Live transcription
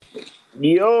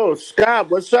Yo,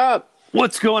 Scott, what's up?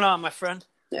 What's going on, my friend?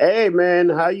 Hey, man,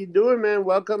 how you doing, man?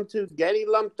 Welcome to Getting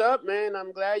Lumped Up, man.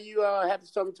 I'm glad you have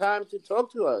some time to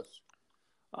talk to us.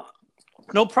 Uh,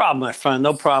 no problem, my friend.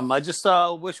 No problem. I just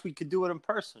wish we could do it in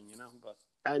person, But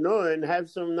I know, and have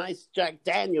some nice Jack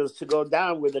Daniels to go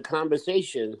down with the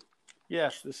conversation.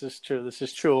 yes, this is true. This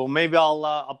is true. Well, maybe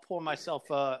I'll pour myself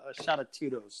a shot of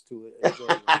Tito's to enjoy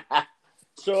it.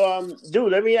 So,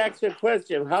 dude, let me ask you a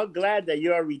question. How glad that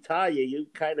you're retired? You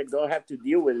kind of don't have to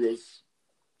deal with this.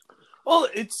 Well,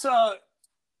 it's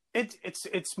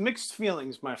mixed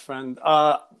feelings, my friend.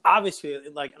 Obviously,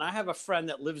 and I have a friend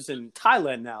that lives in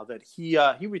Thailand now that he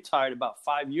retired about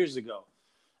 5 years ago,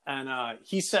 and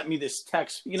he sent me this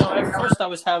text. At first I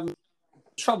was having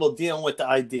trouble dealing with the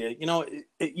idea.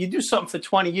 You do something for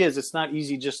 20 years, it's not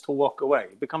easy just to walk away.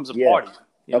 It becomes a party.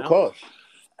 Of course.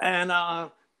 And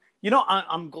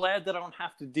I'm glad that I don't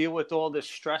have to deal with all this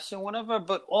stress and whatever.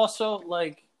 But also,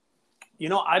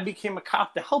 I became a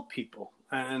cop to help people.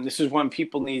 And this is when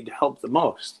people need help the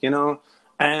most,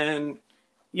 And,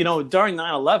 during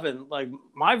 9/11,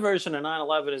 my version of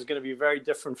 9/11 is going to be very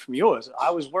different from yours. I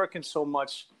was working so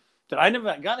much that I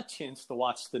never got a chance to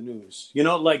watch the news.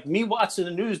 Me watching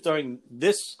the news during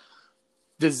this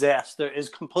disaster is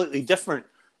completely different.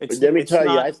 Let me tell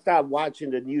you, I stopped watching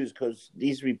the news because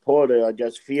these reporters are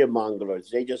just fear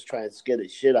mongers. They just try and scare the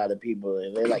shit out of people,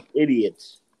 and they're like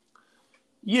idiots.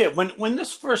 Yeah, when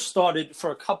this first started,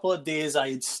 for a couple of days, I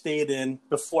had stayed in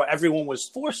before everyone was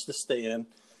forced to stay in.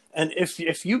 And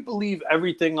if you believe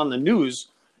everything on the news,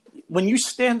 when you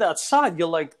stand outside, you're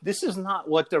like, this is not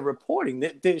what they're reporting.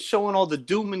 They're showing all the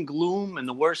doom and gloom and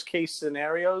the worst case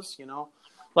scenarios,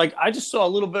 I just saw a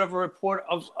little bit of a report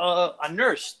of a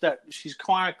nurse that she's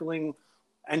chronicling,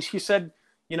 and she said,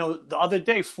 the other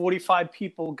day, 45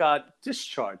 people got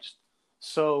discharged.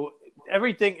 So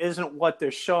everything isn't what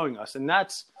they're showing us. And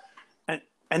that's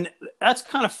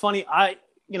kind of funny. I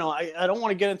don't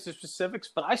want to get into specifics,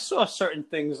 but I saw certain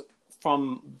things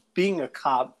from being a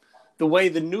cop, the way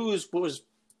the news was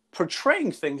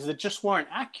portraying things that just weren't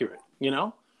accurate,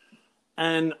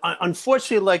 And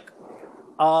unfortunately,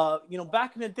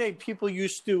 back in the day, people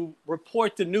used to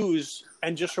report the news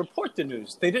and just report the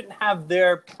news. They didn't have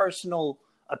their personal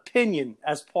opinion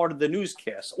as part of the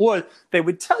newscast, or they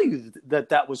would tell you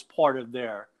that was part of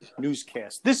their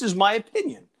newscast. This is my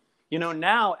opinion.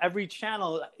 Now every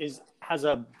channel has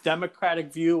a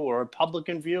Democratic view or a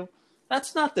Republican view.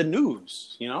 That's not the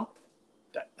news,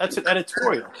 That's an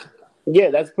editorial.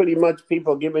 Yeah, that's pretty much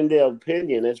people giving their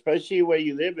opinion, especially where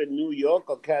you live in New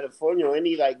York or California or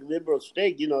any liberal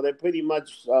state. They're pretty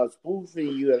much spoofing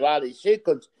you a lot of shit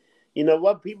because,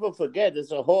 what people forget,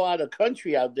 there's a whole other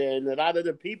country out there, and a lot of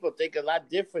the people think a lot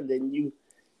different than you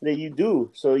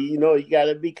do. So, you got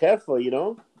to be careful,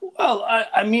 Well,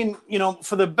 I mean,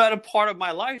 for the better part of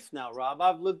my life now, Rob,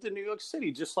 I've lived in New York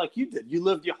City just like you did. You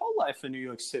lived your whole life in New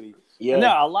York City. Yeah. And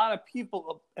there are a lot of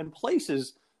people and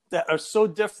places that are so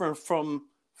different from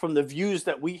the views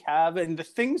that we have and the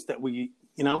things that we,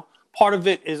 part of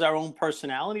it is our own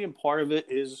personality and part of it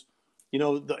is,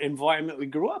 the environment we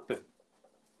grew up in.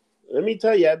 Let me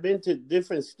tell you, I've been to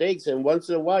different states, and once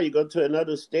in a while you go to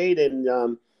another state and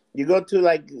you go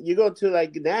to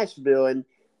Nashville, and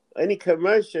any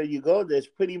commercial you go, there's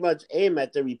pretty much aim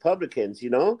at the Republicans,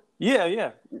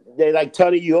 Yeah. They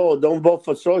telling you, oh, don't vote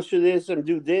for socialism,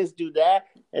 do this, do that.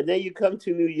 And then you come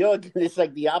to New York and it's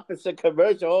like the opposite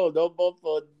commercial. Oh, don't vote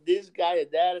for this guy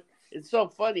and that. It's so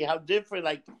funny how different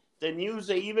the news,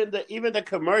 even the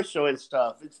commercial and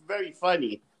stuff. It's very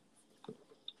funny.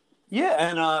 Yeah,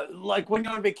 and when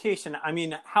you're on vacation, I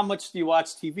mean, how much do you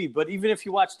watch TV? But even if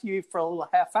you watch TV for a little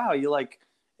half hour, you're like,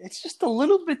 it's just a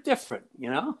little bit different,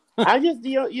 I just,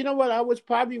 you know what? I was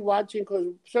probably watching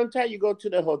because sometimes you go to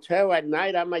the hotel at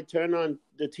night. I might turn on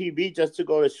the TV just to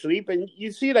go to sleep, and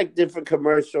you see different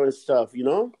commercials and stuff,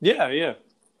 Yeah.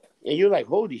 And you're like,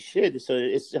 holy shit!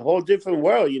 It's a whole different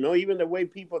world, Even the way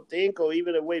people think, or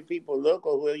even the way people look,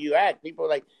 or where you act.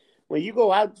 People when you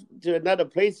go out to another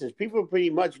places, people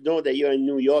pretty much know that you're a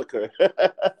New Yorker.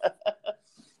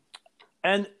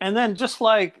 and then just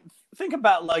think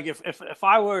about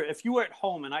if you were at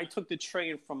home and I took the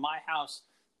train from my house,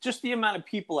 just the amount of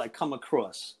people I come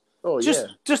across. Oh,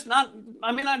 just not.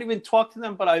 I may not even talk to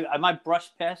them, but I might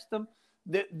brush past them.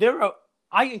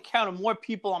 I encounter more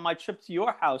people on my trip to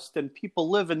your house than people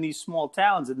live in these small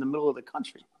towns in the middle of the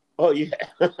country. Oh yeah,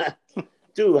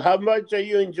 dude. How much are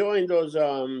you enjoying those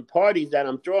parties that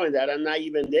I'm throwing that I'm not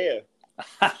even there?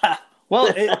 Well,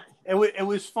 it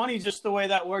was funny just the way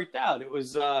that worked out. It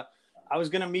was I was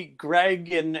going to meet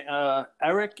Greg and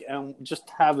Eric and just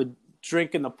have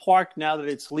drink in the park now that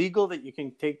it's legal, that you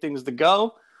can take things to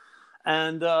go.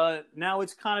 And now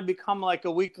it's kind of become like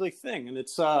a weekly thing. And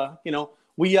it's,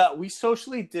 we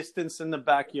socially distance in the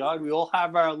backyard. We all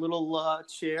have our little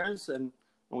chairs and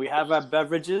we have our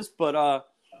beverages. But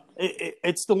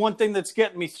it's the one thing that's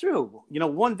getting me through.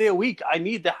 One day a week, I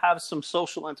need to have some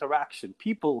social interaction.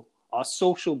 People are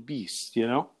social beasts,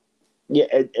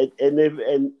 Yeah,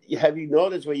 and have you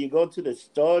noticed when you go to the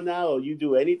store now or you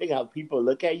do anything, how people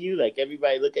look at you? Like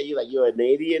everybody look at you like you're an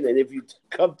alien, and if you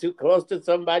come too close to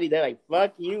somebody, they're like,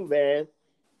 "Fuck you, man."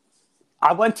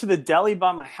 I went to the deli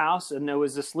by my house, and there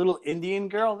was this little Indian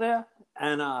girl there,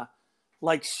 and I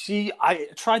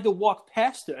tried to walk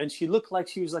past her, and she looked like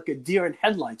she was like a deer in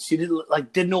headlights. She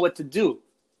didn't know what to do.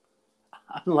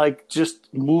 I'm like,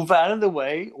 just move out of the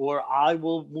way, or I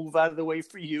will move out of the way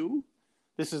for you.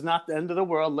 This is not the end of the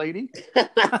world, lady.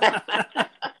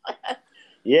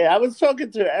 Yeah, I was talking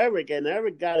to Eric, and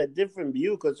Eric got a different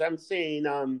view because I'm saying,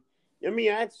 let me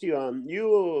ask you,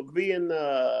 you being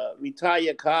a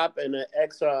retired cop and an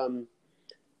ex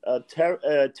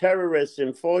terrorist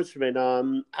enforcement,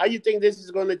 how you think this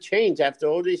is going to change after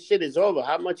all this shit is over?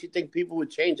 How much you think people would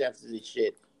change after this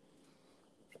shit?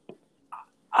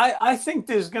 I think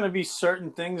there's going to be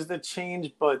certain things that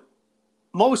change, but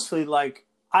mostly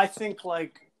I think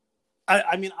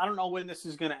I mean, I don't know when this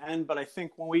is going to end, but I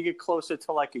think when we get closer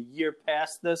to like a year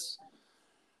past this,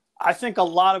 I think a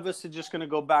lot of us are just going to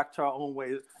go back to our own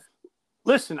way.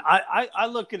 Listen, I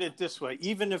look at it this way.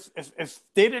 Even if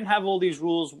they didn't have all these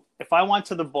rules, if I went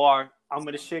to the bar, I'm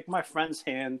going to shake my friend's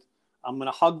hand. I'm going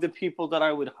to hug the people that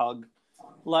I would hug.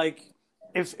 Like,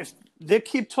 if they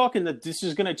keep talking that this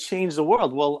is going to change the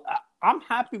world, well, I'm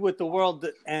happy with the world.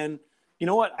 And you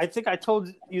know what? I think I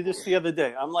told you this the other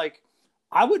day. I'm like,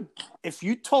 if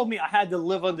you told me I had to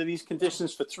live under these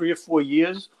conditions for 3 or 4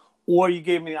 years, or you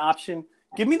gave me the option,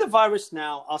 give me the virus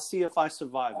now. I'll see if I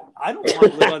survive it. I don't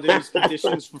want to live under these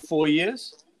conditions for 4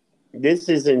 years. This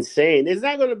is insane. It's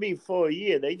not going to be 4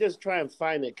 years. They just try and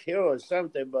find a cure or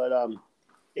something. But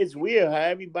it's weird how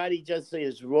everybody just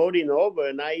is rolling over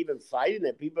and not even fighting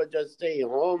it. People just staying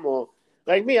home or.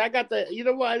 Like me, I got I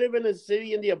live in the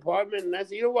city in the apartment, and I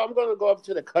said, I'm going to go up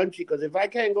to the country because if I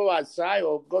can't go outside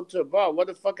or go to a bar, what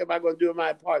the fuck am I going to do in my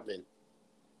apartment?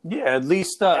 Yeah, at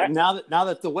least now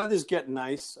that the weather's getting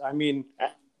nice, I mean,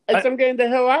 I'm getting the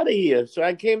hell out of here. So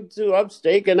I came to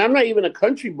upstate, and I'm not even a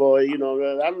country boy,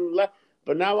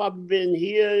 but now I've been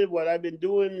here. What I've been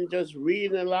doing, just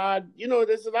reading a lot.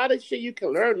 There's a lot of shit you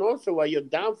can learn also while you're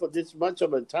down for this much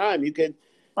of a time. You can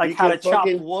how to chop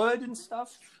wood and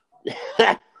stuff.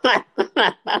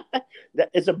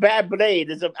 It's a bad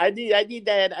blade. I need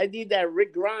that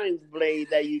Rick Grimes blade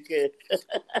that you can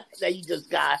that you just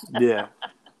got. Yeah.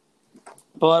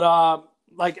 But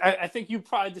I think you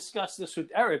probably discussed this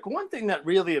with Eric. One thing that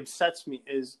really upsets me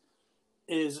is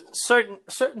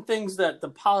certain things that the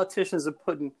politicians are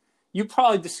putting. You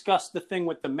probably discussed the thing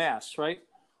with the mask, right?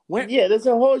 Yeah, there's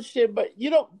a whole shit, but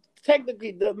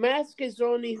technically the mask is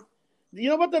only. You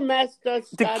know what the mask does?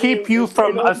 To keep you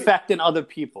from affecting other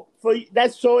people.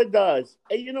 That's all it does.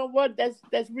 And you know what? That's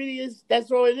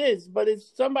all it is. But if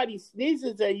somebody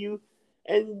sneezes at you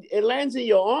and it lands in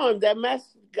your arm, that mask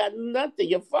got nothing.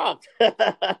 You're fucked.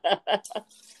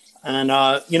 And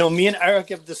me and Eric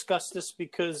have discussed this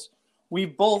because we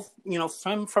both,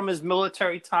 from his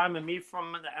military time and me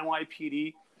from the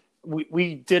NYPD,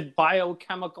 we did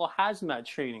biochemical hazmat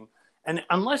training. And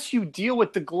unless you deal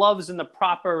with the gloves in the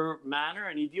proper manner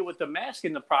and you deal with the mask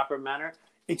in the proper manner,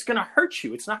 it's going to hurt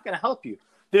you. It's not going to help you.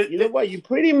 You know what? You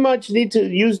pretty much need to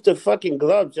use the fucking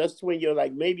gloves just when you're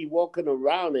like maybe walking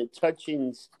around and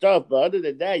touching stuff. But other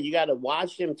than that, you got to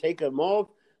wash them, take them off.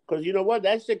 Because you know what?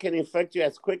 That shit can infect you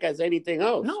as quick as anything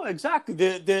else. No, exactly.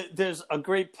 There's a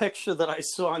great picture that I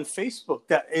saw on Facebook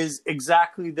that is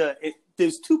exactly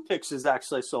there's 2 pictures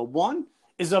actually I saw. One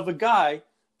is of a guy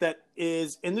that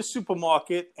is in the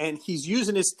supermarket and he's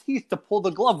using his teeth to pull the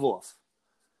glove off.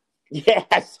 Yeah,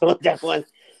 I saw that one.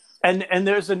 And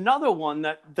there's another one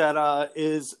that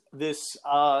is this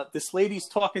lady's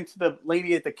talking to the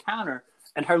lady at the counter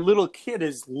and her little kid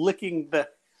is licking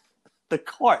the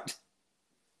cart.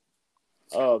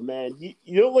 Oh man, you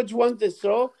know which ones I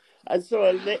saw? I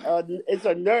saw it's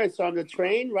a nurse on the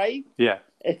train, right? Yeah.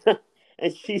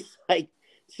 And she's like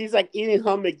eating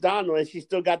her McDonald's and she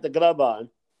still got the glove on.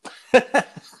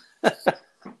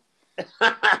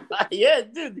 Yeah,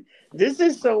 dude, this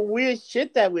is some weird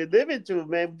shit that we're living through,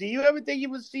 man. Do you ever think you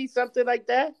would see something like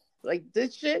that, like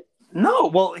this shit? No.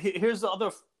 Well, here's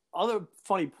the other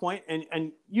funny point,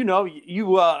 and you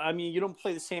don't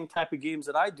play the same type of games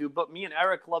that I do, but me and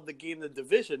Eric love the game The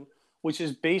Division, which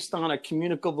is based on a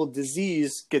communicable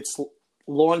disease, gets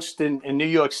launched in New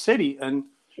York City. And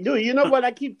dude, you know what?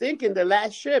 I keep thinking The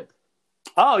Last Ship.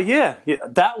 oh yeah,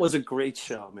 that was a great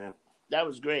show, man. That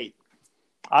was great.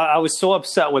 I was so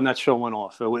upset when that show went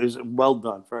off. It was well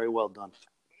done, very well done.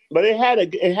 But it had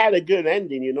a good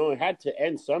ending, you know. It had to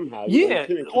end somehow. Yeah,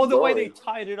 or the way they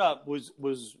tied it up was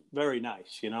very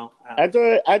nice, you know. I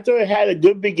thought it had a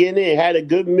good beginning, it had a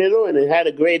good middle, and it had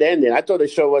a great ending. I thought the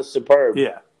show was superb.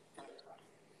 Yeah.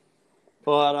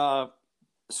 But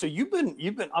so you've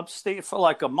been upstate for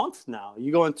like a month now.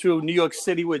 You going through New York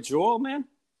City withdrawal, man?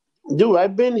 Dude,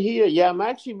 I've been here. Yeah, I'm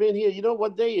actually been here. You know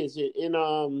what day is it? In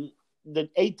the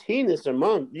 18th is a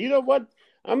month. You know what?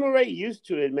 I'm already used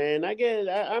to it, man.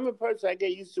 I'm a person, I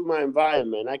get used to my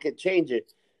environment. I could change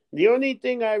it. The only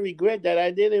thing I regret that I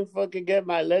didn't fucking get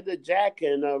my leather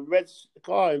jacket and a red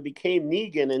car and became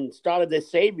Negan and started the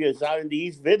Saviors out in the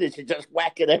East Village and just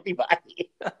whacking everybody.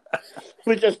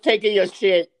 We're just taking your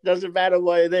shit. Doesn't matter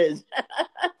what it is.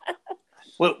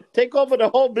 Well, take over the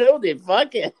whole building.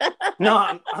 Fuck it.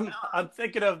 No, I'm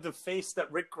thinking of the face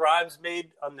that Rick Grimes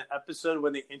made on the episode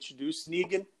when they introduced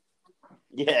Negan.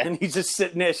 Yeah, and he's just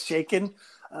sitting there shaking.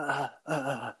 It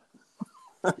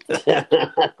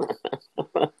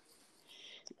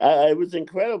was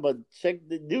incredible.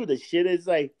 The shit is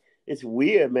like, it's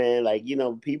weird, man. Like, you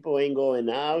know, people ain't going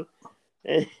out.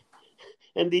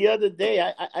 And the other day,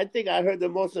 I think I heard the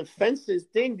most offensive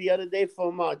thing the other day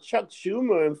from Chuck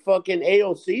Schumer and fucking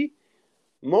AOC.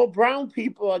 More brown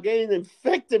people are getting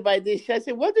infected by this shit. I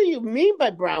said, what do you mean by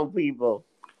brown people?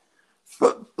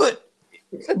 But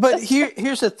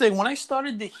here's the thing. When I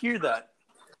started to hear that,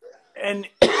 and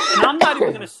I'm not even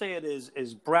going to say it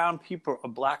is brown people or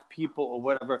black people or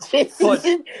whatever.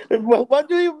 But what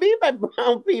do you mean by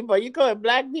brown people? You call it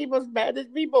black people, Spanish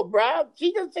people, brown?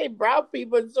 She just say brown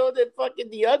people, and so did fucking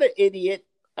the other idiot.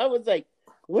 I was like,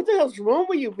 what the hell's wrong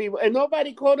with you people? And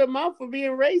nobody called them out for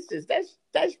being racist. That's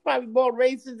probably more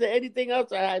racist than anything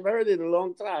else I've heard in a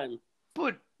long time.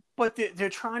 But they're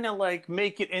trying to like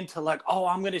make it into like, oh,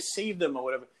 I'm going to save them or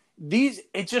whatever.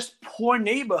 It's just poor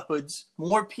neighborhoods.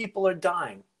 More people are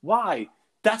dying. Why?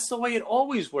 That's the way it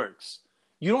always works.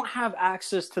 You don't have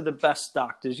access to the best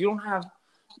doctors. You don't have,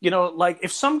 you know, like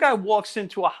if some guy walks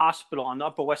into a hospital on the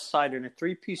Upper West Side in a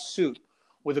 3-piece suit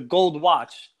with a gold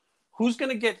watch, who's going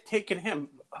to get taken him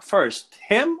first?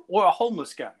 Him or a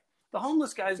homeless guy? The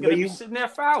homeless guy is going to be sitting there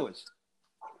for hours.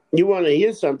 You want to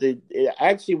hear something?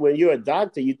 Actually, when you're a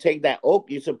doctor, you take that oath.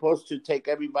 You're supposed to take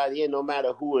everybody in, no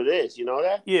matter who it is. You know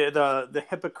that? Yeah, the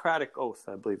Hippocratic Oath,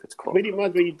 I believe it's called. Pretty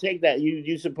much when you take that,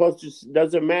 you're supposed to.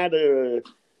 Doesn't matter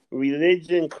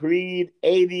religion, creed,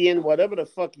 alien, whatever the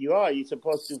fuck you are. You're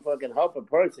supposed to fucking help a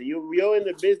person. You're in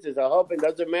the business of helping.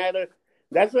 Doesn't matter.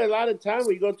 That's why a lot of times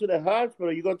when you go to the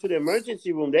hospital, you go to the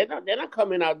emergency room. They're not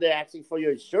coming out there asking for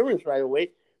your insurance right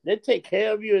away. They take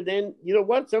care of you, and then, you know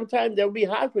what? Sometimes there'll be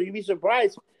hospital. You'll be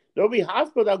surprised. There'll be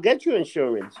hospital that'll get you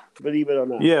insurance, believe it or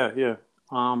not. Yeah.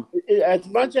 As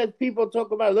much as people talk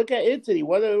about, look at Italy.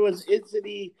 Whether it was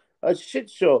Italy, a shit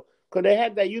show, because they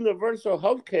had that universal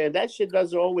health care, and that shit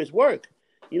doesn't always work.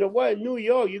 You know what? In New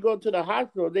York, you go to the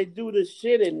hospital, they do this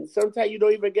shit, and sometimes you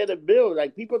don't even get a bill.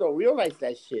 Like, people don't realize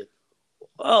that shit.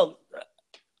 Well,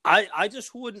 I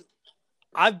just wouldn't.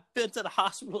 I've been to the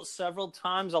hospital several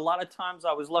times. A lot of times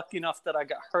I was lucky enough that I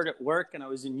got hurt at work and I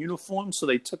was in uniform, so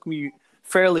they took me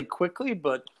fairly quickly.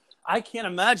 But I can't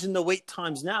imagine the wait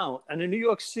times now. In a New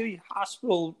York City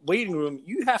hospital waiting room,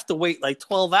 you have to wait like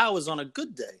 12 hours on a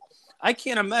good day. I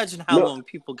can't imagine how long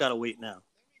people got to wait now.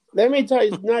 Let me tell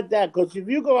you, it's not that. Because if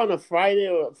you go on a Friday,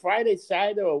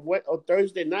 Saturday, or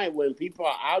Thursday night when people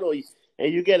are out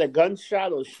and you get a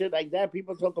gunshot or shit like that,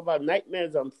 people talk about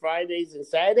nightmares on Fridays and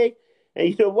Saturday. And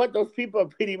you know what? Those people are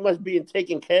pretty much being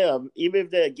taken care of. Even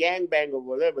if they're a gangbang or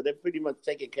whatever, they're pretty much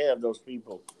taking care of those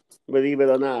people, believe it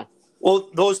or not. Well,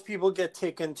 those people get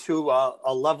taken to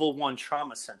a level 1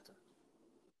 trauma center.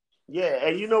 Yeah,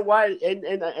 and you know why? And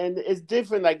it's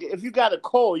different. Like, if you got a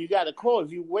call, you got a call.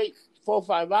 If you wait 4 or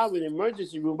 5 hours in the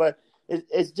emergency room, but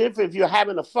it's different if you're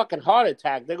having a fucking heart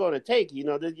attack. They're going to take you. You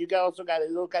know, you also got to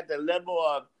look at the level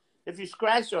of, if you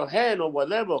scratch your hand or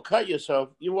whatever, or cut yourself,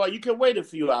 you can wait a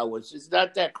few hours. It's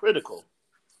not that critical.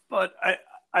 But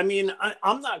I mean,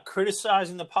 I'm not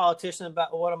criticizing the politician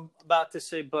about what I'm about to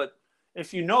say, but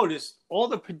if you notice, all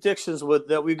the predictions were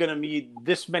that we're going to need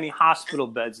this many hospital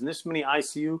beds and this many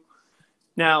ICU.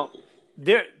 Now,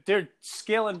 they're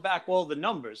scaling back all the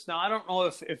numbers. Now, I don't know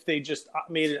if they just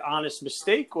made an honest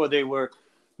mistake or they were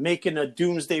making a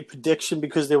doomsday prediction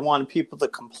because they wanted people to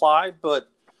comply, but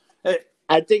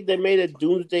I think they made a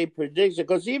doomsday prediction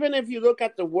because even if you look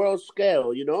at the world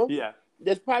scale, you know,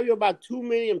 there's probably about 2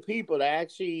 million people that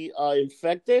actually are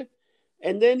infected.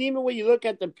 And then even when you look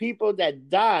at the people that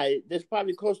died, there's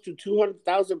probably close to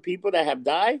 200,000 people that have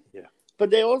died. Yeah. But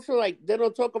they also they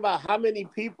don't talk about how many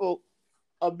people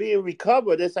are being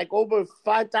recovered. There's like over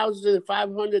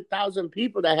 500,000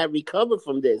 people that have recovered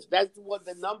from this. That's what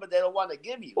the number they don't want to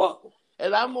give you. Well, a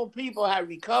lot more people have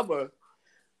recovered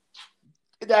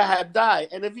that have died.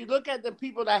 And if you look at the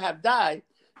people that have died,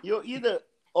 you're either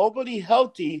overly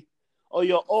healthy or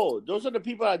you're old. Those are the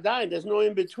people that are dying. There's no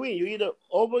in between. You're either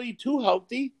overly too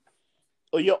healthy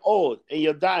or you're old and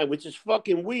you're dying, which is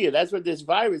fucking weird. That's what this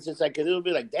virus is like. A little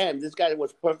bit like, damn, this guy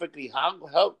was perfectly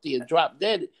healthy and dropped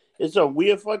dead. It's a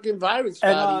weird fucking virus.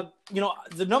 And,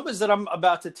 the numbers that I'm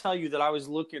about to tell you that I was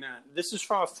looking at, this is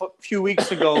from a few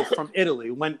weeks ago from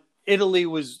Italy, when Italy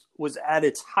was at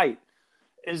its height,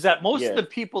 is that most of the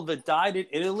people that died in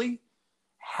Italy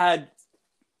had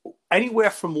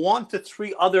anywhere from 1 to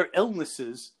 3 other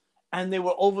illnesses, and they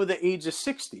were over the age of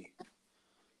 60.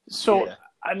 So,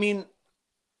 I mean,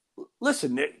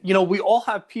 listen, we all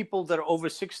have people that are over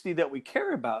 60 that we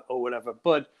care about or whatever,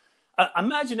 but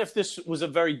imagine if this was a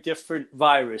very different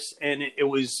virus and it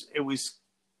was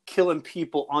killing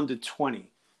people under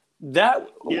 20. That'd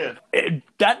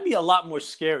be a lot more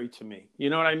scary to me. You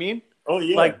know what I mean? Oh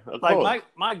yeah. Like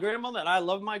my grandmother, and I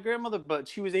love my grandmother, but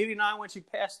she was 89 when she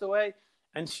passed away,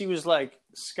 and she was like,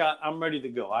 Scott, I'm ready to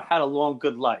go. I had a long,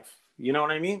 good life. You know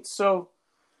what I mean? So,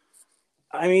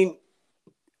 I mean,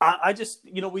 I just,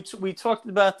 we talked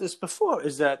about this before,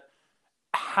 is that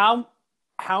how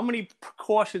many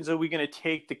precautions are we going to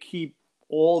take to keep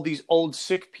all these old,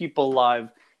 sick people alive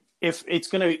if it's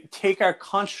going to take our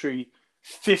country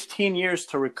 15 years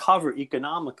to recover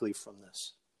economically from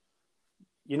this?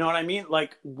 You know what I mean?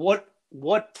 Like, what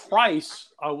price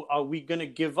are we going to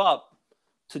give up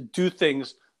to do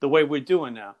things the way we're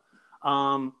doing now?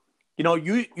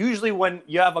 Usually when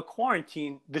you have a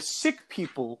quarantine, the sick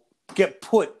people get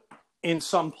put in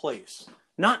some place.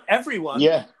 Not everyone.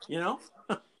 Yeah.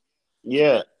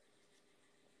 Yeah.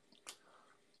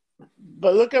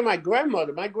 But look at my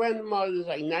grandmother. My grandmother is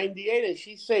like 98, and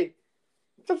she said,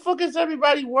 what the fuck is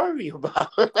everybody worried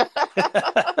about?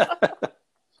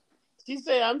 She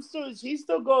said, she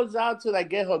still goes out to like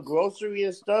get her grocery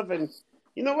and stuff, and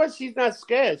you know what? She's not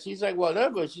scared. She's like,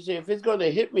 whatever. She said, if it's gonna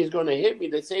hit me, it's gonna hit me.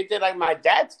 The same thing like my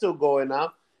dad's still going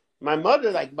out. My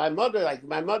mother's like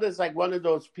one of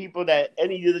those people that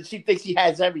she thinks she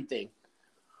has everything.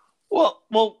 Well,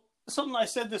 something I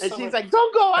said this and summer. She's like,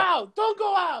 don't go out.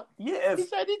 Yeah. She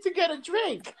said, I need to get a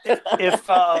drink. If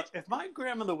my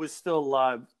grandmother was still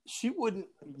alive, she wouldn't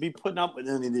be putting up with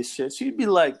any of this shit. She'd be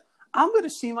like, I'm going to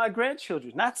see my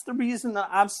grandchildren. That's the reason that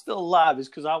I'm still alive, is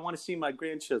because I want to see my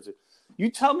grandchildren. You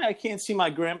tell me I can't see my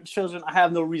grandchildren, I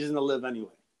have no reason to live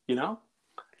anyway.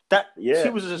 She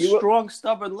was a strong,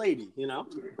 stubborn lady, You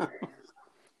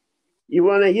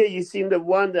want to hear? You seen the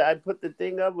one that I put the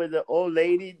thing up with the old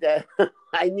lady that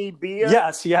I need beer?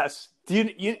 Yes. Do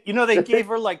you they gave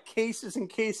her like cases and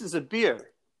cases of beer.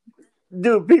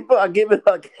 Dude, people are giving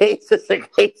her cases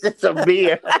and cases of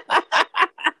beer.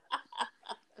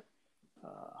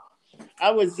 I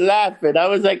was laughing. I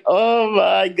was like, oh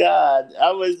my God.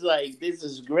 I was like, this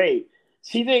is great.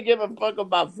 She didn't give a fuck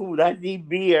about food. I need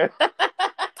beer.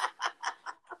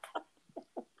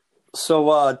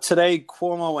 So today,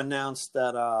 Cuomo announced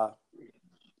that,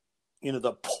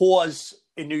 the pause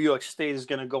in New York State is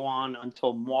going to go on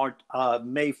until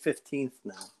May 15th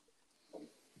now.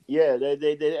 Yeah,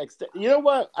 they extend. You know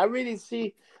what? I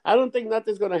don't think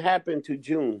nothing's going to happen to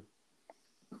June.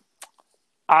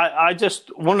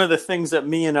 One of the things that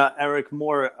me and Eric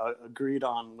Moore agreed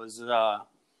on was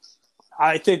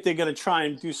I think they're going to try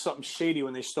and do something shady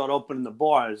when they start opening the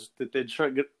bars, that they're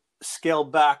trying to scale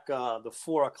back the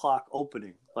 4:00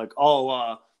 opening. Like,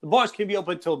 the bars can be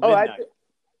open until midnight.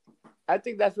 I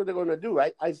think that's what they're going to do.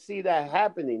 I see that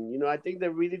happening. I think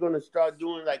they're really going to start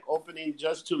doing like opening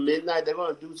just to midnight. They're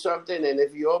going to do something, and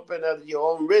if you open at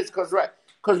your own risk,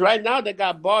 because right now they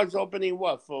got bars opening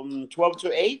from 12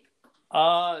 to 8.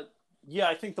 Yeah,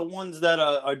 I think the ones that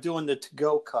are doing the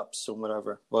to-go cups or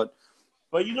whatever. But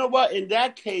you know what? In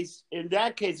that case,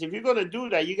 if you're going to do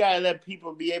that, you got to let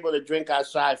people be able to drink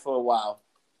outside for a while.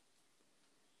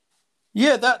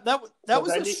 Yeah, that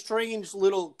was a strange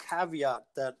little caveat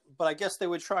but I guess they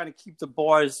were trying to keep the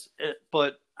bars.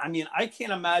 But I mean, I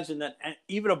can't imagine that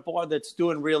even a bar that's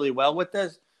doing really well with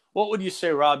this. What would you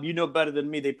say, Rob? You know better than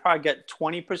me. They probably get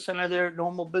 20% of their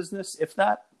normal business, if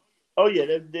that. Oh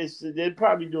yeah, they're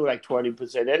probably doing like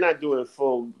 20%. They're not doing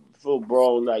full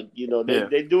blown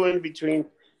they're doing between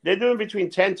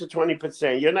 10 to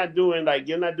 20%. You're not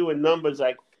doing numbers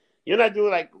like You're not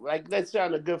doing like let's say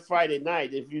on a Good Friday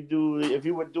night. If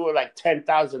you were doing like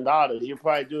 $10,000, you're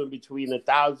probably doing between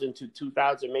 1,000 to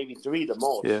 2,000, maybe three the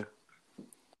most. Yeah.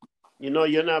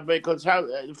 You're not because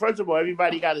first of all,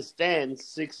 everybody got to stand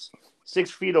 6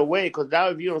 feet away. Because now,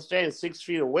 if you don't stand 6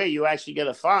 feet away, you actually get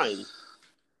a fine,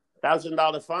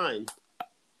 $1,000 fine.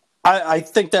 I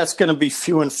think that's going to be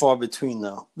few and far between,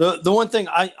 though. The one thing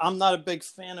I'm not a big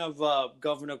fan of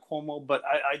Governor Cuomo, but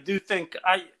I do think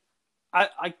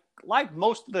I like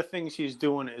most of the things he's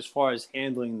doing as far as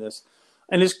handling this.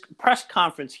 In his press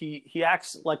conference, he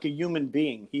acts like a human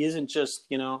being. He isn't just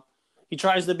he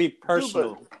tries to be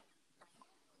personal. Dude,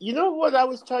 you know what I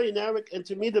was telling Eric, and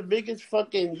to me the biggest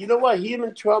fucking, you know what, him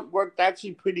and Trump worked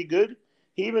actually pretty good.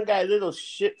 He even got a little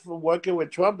shit for working with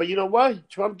Trump, but you know what?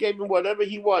 Trump gave him whatever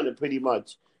he wanted, pretty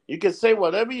much. You can say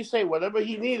whatever you say, whatever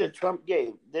he needed, Trump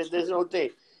gave. There's no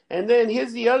thing. And then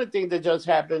here's the other thing that just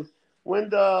happened. When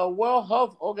the World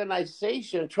Health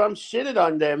Organization, Trump shitted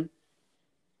on them,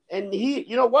 and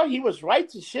you know what? He was right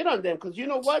to shit on them, because you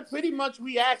know what? Pretty much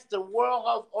we asked the World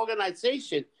Health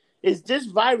Organization, is this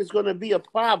virus going to be a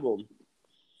problem?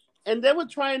 And they were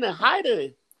trying to hide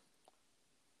it.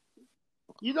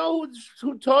 You know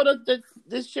who told us that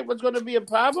this shit was going to be a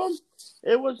problem?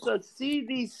 It was the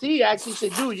CDC actually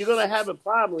said, dude, you're going to have a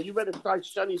problem. You better start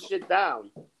shutting shit down.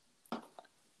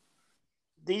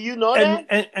 Do you know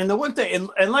that? And the one thing,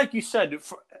 and like you said,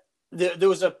 there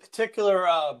was a particular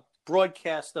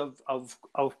broadcast of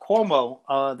Cuomo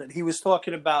that he was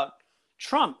talking about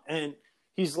Trump. And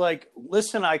he's like,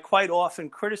 listen, I quite often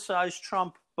criticize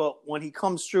Trump, but when he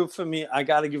comes through for me, I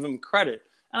got to give him credit.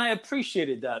 And I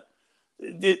appreciated that.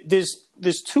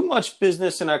 There's too much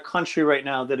business in our country right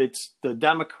now that it's the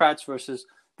Democrats versus.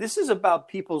 This is about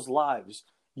people's lives.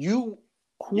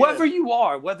 Whoever you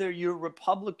are, whether you're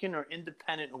Republican or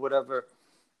independent or whatever,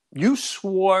 you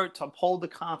swore to uphold the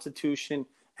Constitution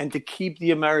and to keep the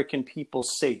American people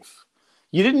safe.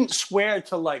 You didn't swear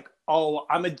to like, oh,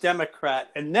 I'm a Democrat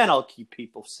and then I'll keep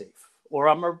people safe. Or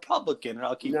I'm a Republican and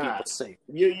I'll keep people safe.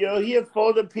 You're here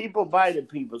for the people, by the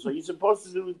people. So you're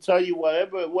supposed to tell you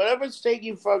whatever's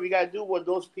taking from, you got to do what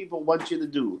those people want you to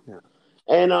do. Yeah.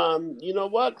 And you know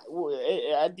what?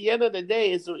 At the end of the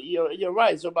day, you're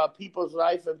right. It's about people's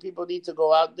life, and people need to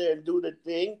go out there and do the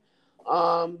thing.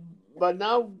 But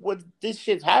now with this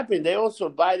shit happened, they also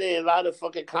violate a lot of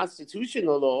fucking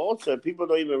constitutional law also. People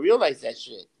don't even realize that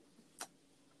shit.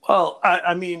 Well,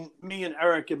 I mean, me and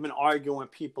Eric have been arguing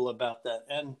with people about that.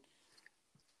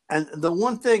 And the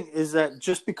one thing is that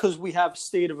just because we have a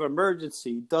state of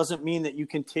emergency doesn't mean that you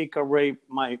can take away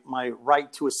my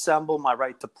right to assemble, my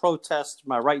right to protest,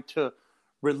 my right to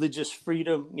religious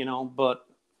freedom, But,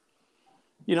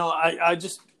 I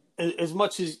just, as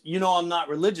much as, I'm not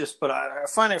religious, but I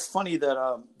find it funny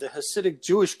that the Hasidic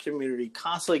Jewish community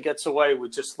constantly gets away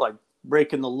with just like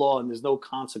breaking the law and there's no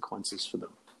consequences for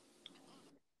them.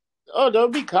 Oh, there'll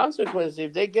be consequences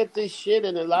if they get this shit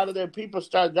and a lot of their people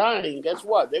start dying. Guess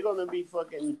what? They're gonna be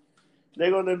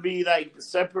like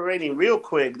separating real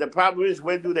quick. The problem is,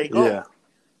 where do they go? Yeah.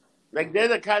 Like they're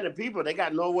the kind of people, they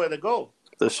got nowhere to go.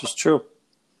 This is true.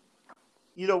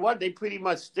 You know what? They pretty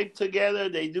much stick together.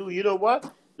 They do. You know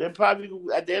what? They're probably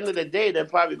at the end of the day, they'll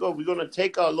probably go, we're gonna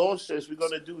take our losses. We're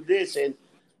gonna do this, and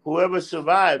whoever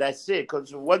survived, that's it.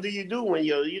 Because what do you do when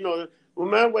you're,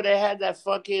 remember when they had that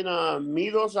fucking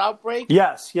measles outbreak?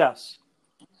 Yes.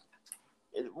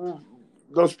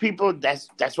 Those people, that's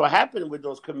what happened with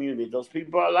those communities. Those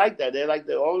people are like that. They're like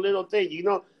their own little thing.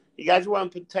 You guys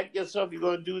want to protect yourself, you're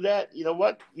going to do that. You know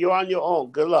what? You're on your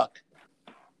own. Good luck.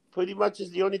 Pretty much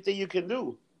is the only thing you can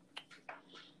do.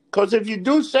 Because if you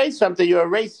do say something, you're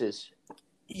a racist.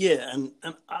 Yeah, and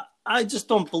I just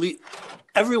don't believe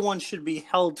everyone should be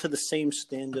held to the same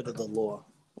standard of the law,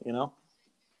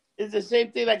 It's the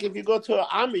same thing like if you go to an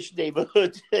Amish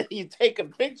neighborhood, you take a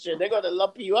picture, they're going to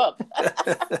lump you up.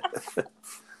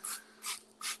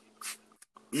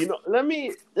 Let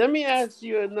me ask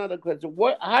you another question.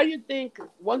 How you think,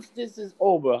 once this is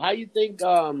over, how you think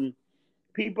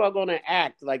people are going to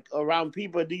act like around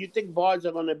people? Do you think bars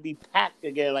are going to be packed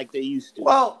again like they used to?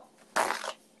 Well,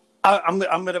 I'm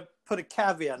going to put a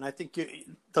caveat, and I think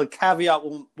the caveat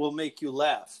will make you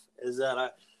laugh, is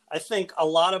that I think a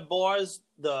lot of bars,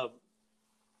 the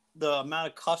amount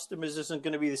of customers isn't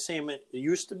going to be the same it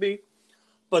used to be.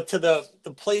 But to the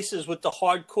places with the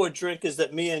hardcore drinkers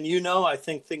that me and I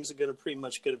think things are pretty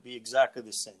much going to be exactly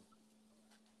the same.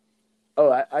 Oh,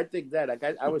 I think that. Like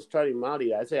I was telling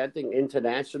Marty, I think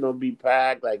International will be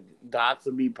packed, like Docks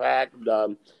will be packed,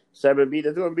 7B.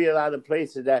 There's going to be a lot of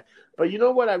places that. But you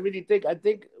know what I really think? I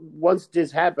think once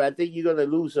this happens, I think you're going to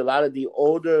lose a lot of the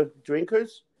older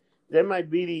drinkers. they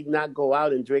might really not go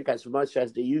out and drink as much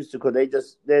as they used to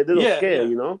because they're a little scared,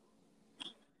 you know.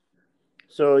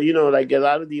 So, you know, like a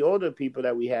lot of the older people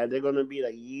that we had, they're going to be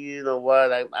like, you know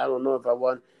what, I don't know if I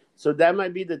want. So that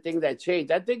might be the thing that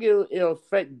changed. I think it'll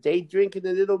affect day drinking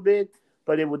a little bit,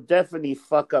 but it would definitely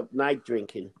fuck up night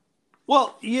drinking.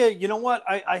 Well, yeah, you know what?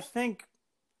 I think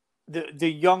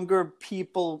the younger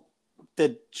people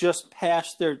that just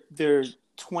passed their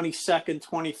 22nd,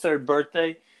 23rd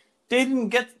birthday, they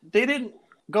didn't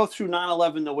go through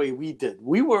 9/11 the way we did.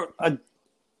 We were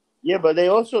Yeah, but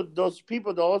those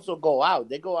people that also go out.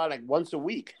 They go out like once a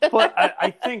week. But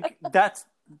I think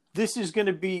this is going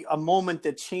to be a moment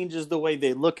that changes the way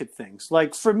they look at things.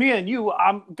 Like for me and you,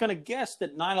 I'm going to guess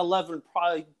that 9/11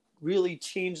 probably really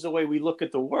changed the way we look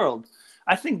at the world.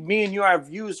 I think me and you, our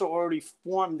views are already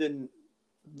formed, and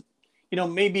you know,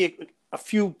 maybe a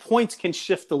few points can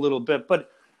shift a little bit,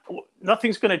 but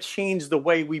nothing's going to change the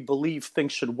way we believe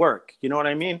things should work. You know what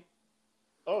I mean?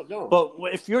 Oh, no.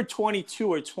 But if you're 22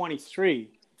 or 23,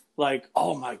 like,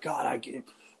 oh my God,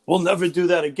 we'll never do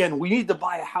that again. We need to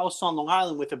buy a house on Long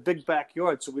Island with a big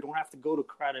backyard so we don't have to go to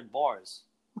crowded bars.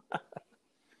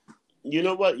 You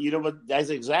know what? That's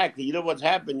exactly. You know what's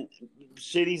happened?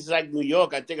 Cities like New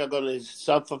York, I think, are going to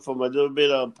suffer from a little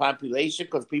bit of population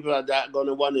because people are not going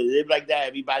to want to live like that.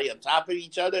 Everybody on top of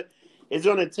each other. It's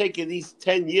going to take at least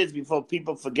 10 years before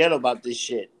people forget about this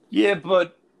shit. Yeah,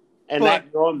 but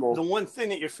that's normal. The one thing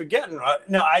that you're forgetting, right?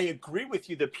 Now, I agree with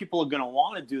you that people are going to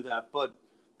want to do that, but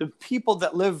the people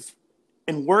that live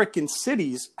and work in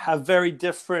cities have very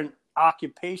different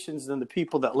occupations than the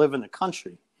people that live in the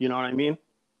country. You know what I mean?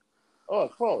 Oh,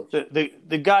 of course.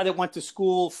 The guy that went to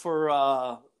school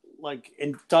for like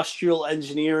industrial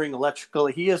engineering, electrical,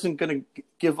 he isn't going to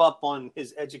give up on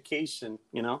his education,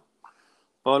 you know?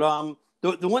 But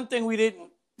the one thing we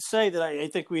didn't say that I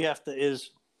think we have to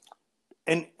is,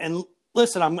 and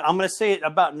listen, I'm going to say it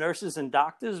about nurses and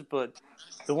doctors, but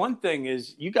the one thing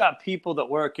is you got people that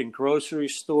work in grocery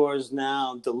stores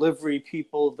now, delivery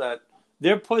people that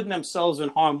they're putting themselves in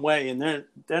harm's way, and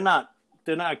they're not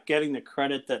getting the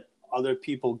credit that other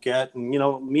people get. And you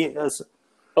know, me as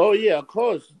oh yeah, of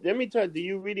course. Let me tell you, do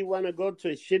you really want to go to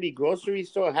a shitty grocery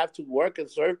store and have to work and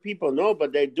serve people? No,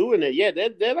 but they're doing it. Yeah,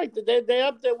 they're like they're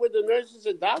up there with the nurses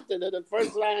and doctors. They're the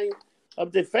first line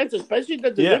of defense, especially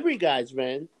the delivery guys,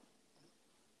 man.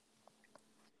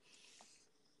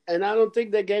 And I don't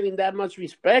think they're getting that much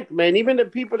respect, man. Even the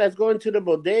people that's going to the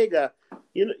bodega.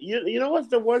 You know what's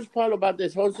the worst part about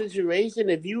this whole situation?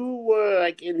 If you were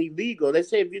like an illegal, let's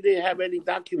say if you didn't have any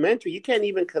documentary, you can't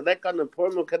even collect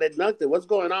unemployment, collect nothing. What's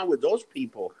going on with those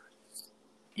people?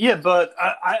 Yeah, but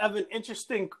I have an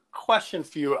interesting question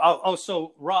for you.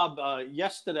 So Rob,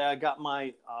 yesterday I got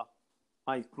my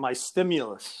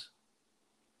stimulus.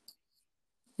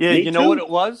 Yeah, you know what it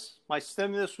was? My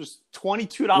stimulus was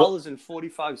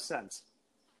 $22.45.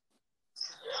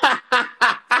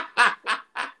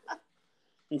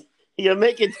 You're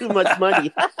making too much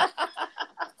money.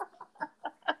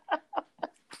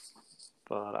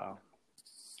 But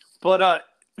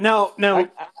now,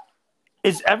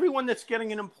 is everyone that's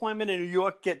getting an employment in New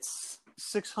York gets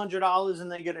 $600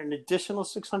 and they get an additional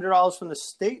 $600 from the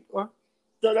state, or?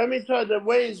 So let me tell you the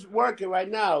way it's working right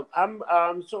now. I'm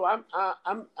on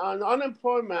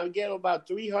unemployment. I get about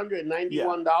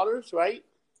 $391, right?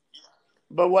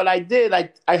 But what I did,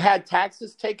 I had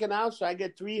taxes taken out, so I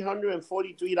get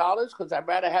 $343 because I'd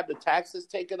rather have the taxes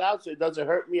taken out so it doesn't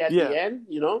hurt me at the end,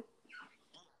 you know.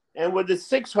 And with the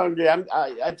 $600,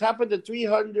 on top of the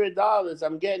 $300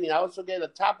 I'm getting, I also get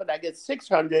on top of that, I get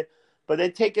 $600, but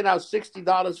they're taking out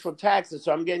 $60 for taxes,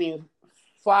 so I'm getting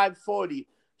 $540.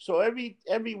 So every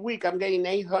week I'm getting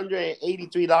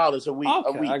 $883 a week.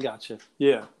 Okay, I got you.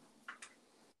 Yeah.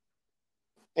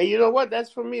 And you know what?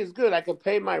 That's for me. It's good. I can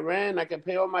pay my rent. I can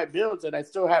pay all my bills, and I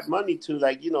still have money to,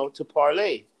 like, you know, to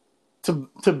parlay. To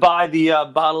buy the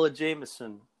bottle of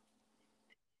Jameson.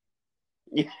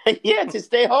 Yeah, to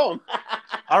stay home.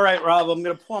 All right, Rob. I'm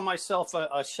going to pour myself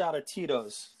a shot of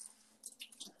Tito's.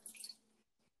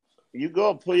 You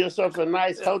go pour yourself a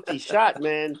nice, healthy shot,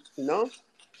 man. You know?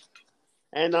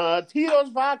 And Tito's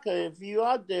Vodka, if you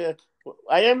out there,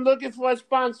 I am looking for a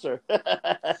sponsor.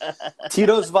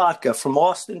 Tito's Vodka from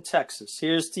Austin, Texas.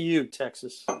 Here's to you,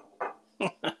 Texas.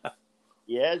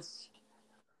 Yes.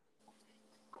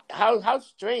 How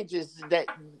strange is that,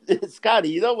 Scotty?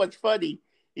 You know what's funny?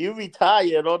 You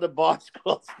retire and all the bars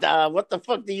closed down. What the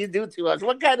fuck do you do to us?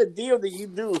 What kind of deal do you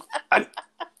do?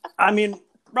 I mean,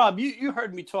 Rob, you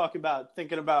heard me talk about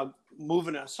thinking about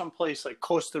moving to someplace like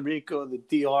Costa Rica or the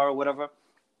DR or whatever.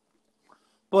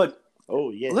 But Oh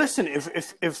yeah. Listen,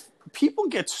 if people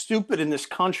get stupid in this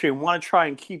country and want to try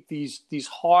and keep these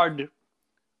hard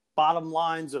bottom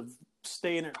lines of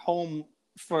staying at home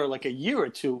for like a year or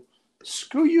two,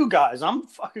 screw you guys. I'm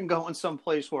fucking going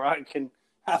someplace where I can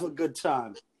have a good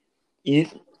time. You,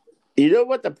 you know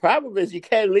what the problem is? You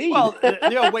can't leave. Well,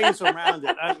 there are ways around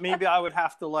it. Maybe I would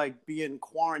have to like be in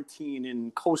quarantine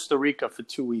in Costa Rica for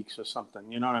 2 weeks or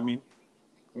something. You know what I mean?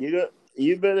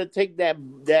 You better take that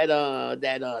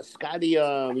Scotty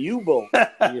U-boat,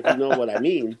 if you know what I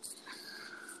mean.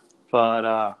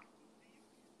 But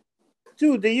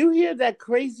dude, do you hear that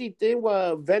crazy thing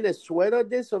where Venezuela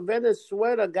did? So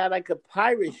Venezuela got like a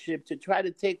pirate ship to try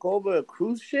to take over a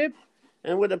cruise ship,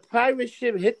 and when the pirate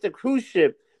ship hit the cruise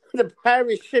ship, the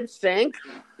pirate ship sank.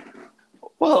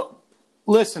 Well,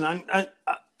 listen,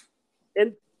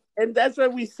 and that's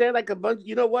what we said, like a bunch.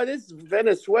 You know what? It's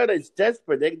Venezuela is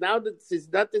desperate. Now that since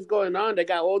nothing's going on, they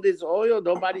got all this oil.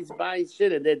 Nobody's buying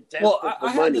shit, and they're desperate for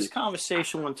I money. had this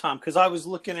conversation one time because I was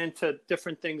looking into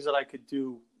different things that I could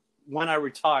do when I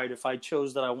retired if I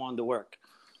chose that I wanted to work.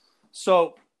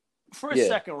 So, for a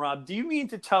second, Rob, do you mean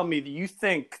to tell me that you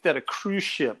think that a cruise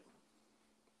ship,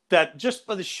 that just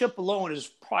for the ship alone is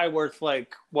probably worth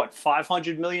like, what,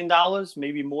 $500 million,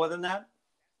 maybe more than that?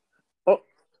 Oh,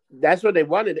 that's what they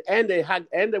wanted. And they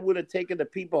would have taken the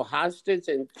people hostage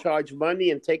and charged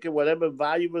money and taken whatever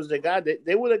valuables they got.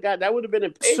 They would have got, that would have been a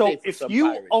payday. So if you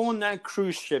pirates. own that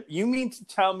cruise ship, you mean to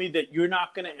tell me that you're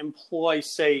not going to employ,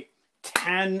 say,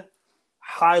 10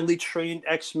 highly trained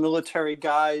ex-military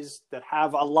guys that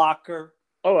have a locker?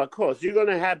 Oh, of course. You're going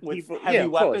to have with people, heavy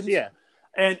weapons. Course, yeah.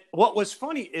 And what was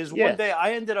funny is one day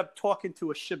I ended up talking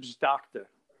to a ship's doctor.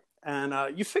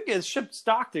 And you figure the ship's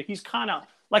doctor, he's kind of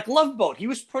like Love Boat. He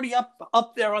was pretty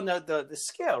up there on the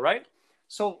scale, right?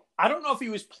 So I don't know if he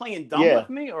was playing dumb with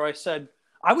me, or I said,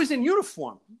 I was in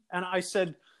uniform. And I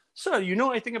said, sir, you know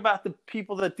anything about the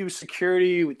people that do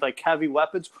security with like heavy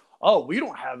weapons? Oh, we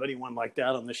don't have anyone like that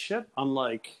on the ship. I'm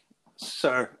like,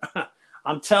 sir,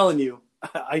 I'm telling you,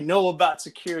 I know about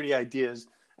security ideas.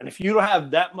 And if you don't have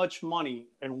that much money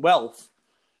and wealth,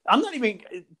 I'm not even,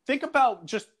 think about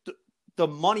just the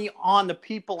money on the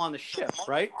people on the ship,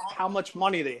 right? How much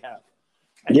money they have.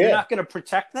 And you're not going to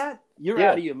protect that? You're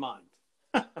out of your mind.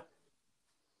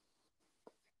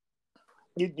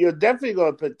 You're definitely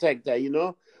going to protect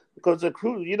that, because a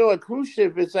cruise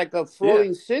ship is like a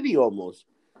floating city almost.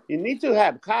 You need to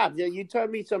have cops. You tell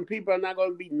me some people are not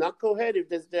going to be knucklehead if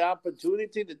there's the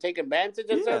opportunity to take advantage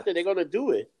of something, they're going to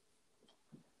do it.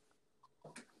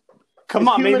 Come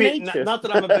on, maybe not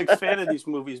that I'm a big fan of these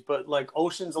movies, but like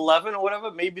Ocean's 11 or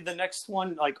whatever, maybe the next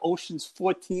one, like Ocean's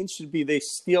 14, should be they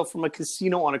steal from a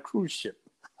casino on a cruise ship.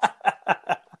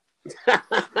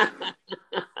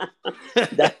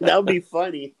 That would be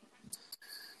funny.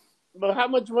 But how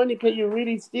much money can you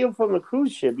really steal from a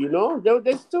cruise ship,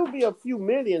 There'll still be a few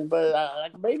million,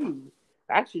 but maybe,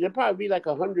 actually, there'll probably be like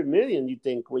 100 million, you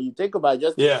think, when you think about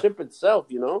just the ship itself,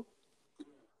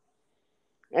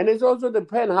 And it also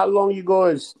depends how long you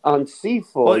go on sea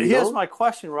for. Well, here's my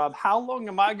question, Rob. How long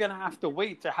am I going to have to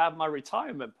wait to have my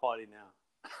retirement party now?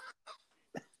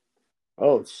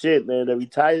 Oh, shit, man. The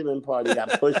retirement party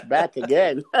got pushed back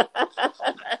again.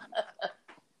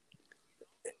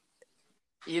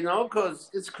 Because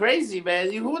it's crazy,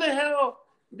 man. Who the hell...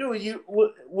 Dude,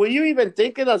 were you even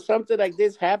thinking of something like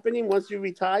this happening once you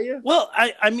retire? Well,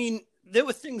 I mean, there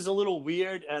were things a little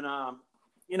weird. And,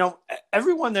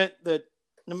 everyone that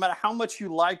no matter how much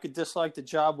you like or dislike the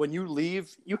job, when you leave,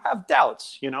 you have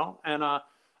doubts, And I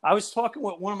was talking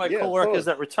with one of my coworkers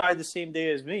that retired the same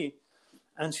day as me,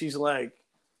 and she's like,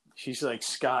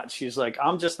 Scott, she's like,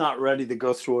 I'm just not ready to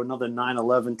go through another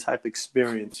 9/11 type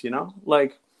experience,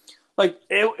 Like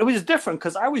it was different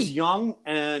because I was young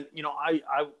and,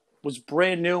 I was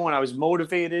brand new and I was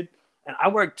motivated, and I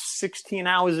worked 16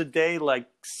 hours a day, like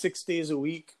 6 days a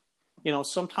week.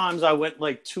 Sometimes I went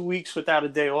like 2 weeks without a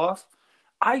day off.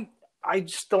 I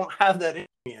just don't have that in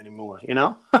me anymore,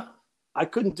 I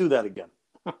couldn't do that again.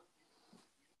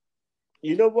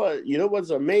 You know what? You know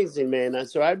what's amazing, man?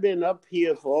 So I've been up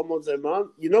here for almost a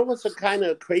month. You know what's a kind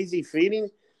of crazy feeling?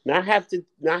 Not having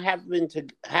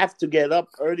to get up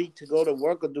early to go to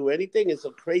work or do anything. It's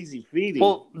a crazy feeling.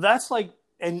 Well, that's like,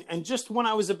 and just when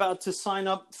I was about to sign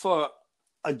up for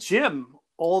a gym,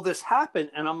 all this happened,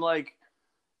 and I'm like,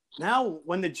 now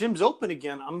when the gym's open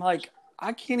again, I'm like,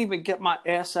 I can't even get my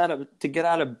ass to get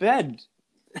out of bed.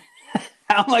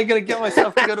 How am I going to get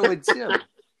myself to go to a gym?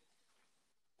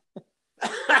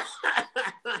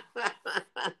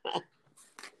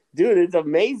 Dude, it's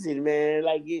amazing, man.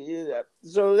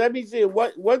 So let me see.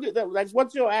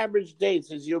 What's your average day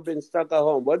since you've been stuck at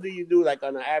home? What do you do like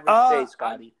on an average day, Uh, I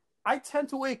Scotty? I tend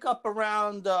to wake up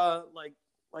around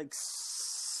like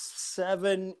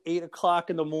 7, 8 o'clock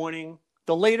in the morning.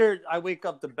 The later I wake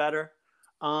up, the better.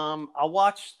 I'll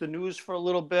watch the news for a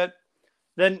little bit.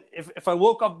 Then if I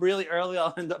woke up really early,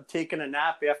 I'll end up taking a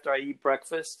nap after I eat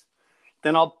breakfast.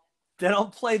 Then I'll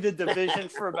play the division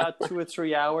for about 2 or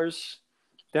 3 hours.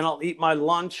 Then I'll eat my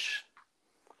lunch.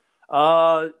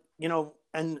 And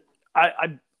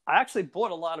I actually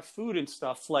bought a lot of food and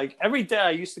stuff. Like every day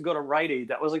I used to go to Rite Aid.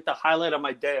 That was like the highlight of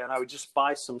my day. And I would just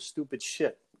buy some stupid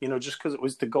shit, just because it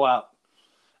was to go out.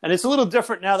 And it's a little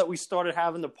different now that we started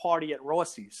having the party at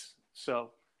Rossi's.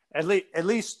 So at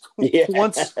least Yeah.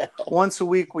 once a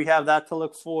week we have that to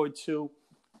look forward to.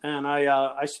 And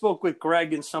I spoke with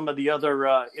Greg and some of the other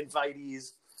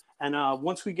invitees. And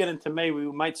once we get into May, we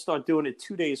might start doing it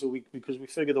 2 days a week because we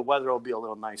figure the weather will be a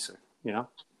little nicer.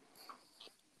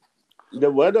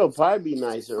 The weather will probably be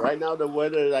nicer. Right now, the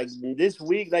weather, this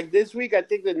week, I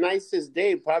think the nicest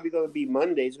day probably going to be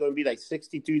Monday. It's going to be like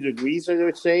 62 degrees, as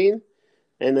they're saying.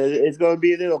 And it's going to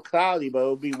be a little cloudy, but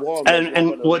it'll be warm.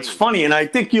 And what's funny, and I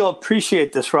think you'll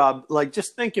appreciate this, Rob, like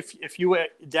just think if you were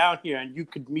down here and you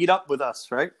could meet up with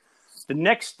us, right? The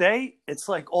next day, it's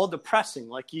like all depressing.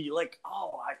 Like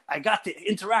I got to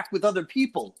interact with other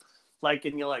people.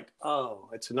 And you're like, oh,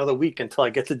 it's another week until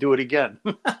I get to do it again.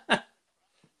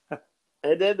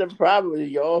 And then the problem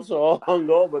is you're also all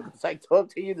hungover because I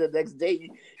talked to you the next day.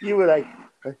 You were like,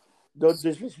 don't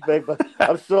disrespect, but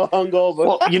I'm still hungover.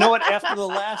 Well, you know what? After the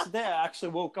last day, I actually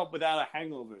woke up without a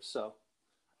hangover. So.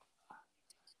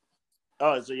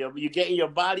 Oh, so you're getting your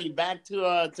body back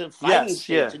to fighting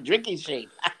shape, to drinking shape.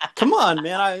 Come on,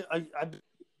 man! I've been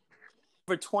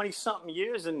for 20-something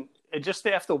years, and just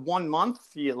after 1 month,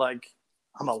 you're like,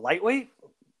 I'm a lightweight.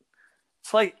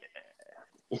 It's like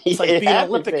being an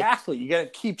Olympic athlete. You got to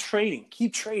keep training.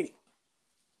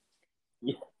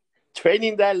 Yeah.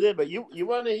 Training that liver. You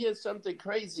want to hear something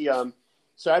crazy?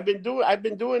 So I've been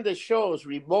doing the shows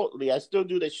remotely. I still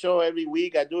do the show every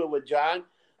week. I do it with John.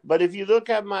 But if you look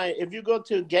at if you go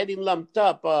to Getting Lumped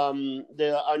Up, on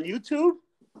YouTube,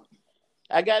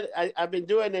 I've been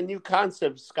doing a new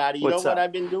concept, Scotty. You know what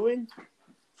I've been doing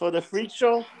for the freak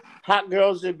show? Hot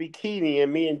girls in bikini,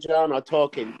 and me and John are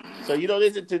talking. So you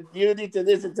need to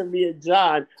listen to me and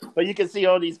John, but you can see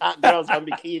all these hot girls on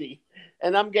bikini,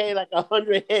 and I'm getting like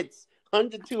 100 hits,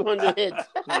 100, 200 hits.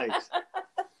 Nice.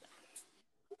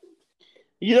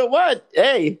 You know what?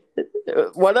 Hey,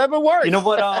 whatever works. You know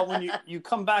what? When you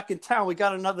come back in town, we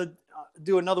got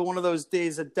do another one of those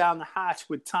days at Down the Hatch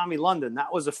with Tommy London.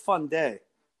 That was a fun day.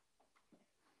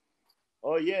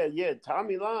 Oh yeah,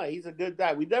 Tommy London, he's a good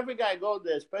guy. We definitely gotta go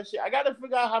there. Especially, I gotta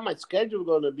figure out how my schedule is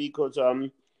gonna be because I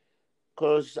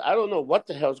don't know what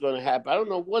the hell's gonna happen. I don't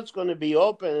know what's gonna be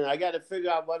open, and I gotta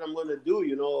figure out what I'm gonna do.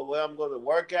 Where I'm gonna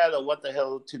work at or what the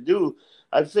hell to do.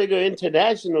 I figure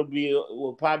international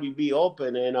will probably be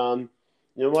open, and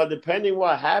depending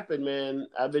what happened, man.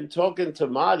 I've been talking to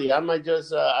Marty. I might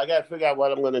just I gotta figure out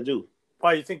what I'm gonna do.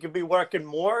 Why, you think you'll be working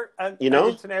more at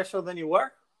international than you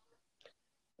were?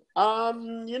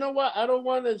 You know what? I don't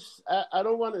want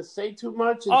to say too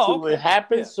much until it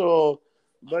happens. Yeah. So,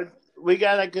 but we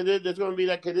got there's going to be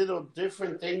like a little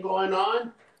different thing going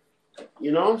on,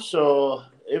 So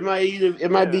it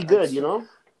might be good,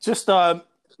 Just I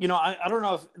don't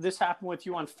know if this happened with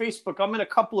you on Facebook. I'm in a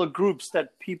couple of groups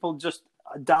that people just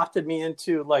adopted me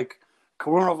into, like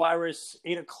coronavirus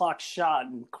 8 o'clock shot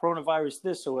and coronavirus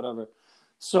this or whatever.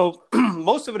 So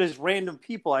most of it is random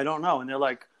people I don't know, and they're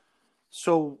like,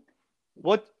 so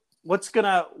what's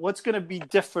gonna be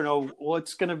different, or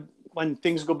when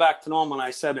things go back to normal? And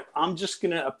I said, I'm just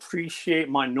gonna appreciate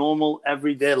my normal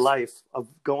everyday life of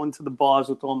going to the bars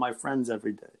with all my friends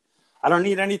every day. I don't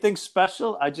need anything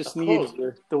special. I just need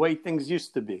the way things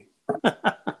used to be.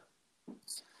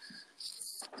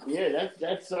 Yeah,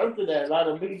 that's something that a lot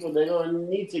of people, they don't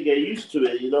need to get used to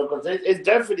it, because it's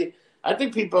definitely. I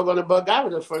think people are gonna bug out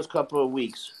in the first couple of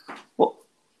weeks.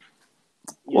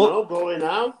 Going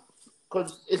out,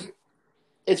 because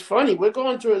it's funny. We're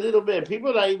going through a little bit.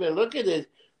 People are even looking at it.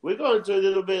 We're going through a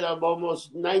little bit of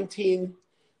almost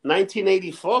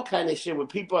 1984 kind of shit, where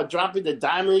people are dropping the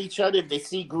dime on each other if they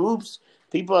see groups.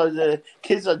 The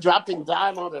kids are dropping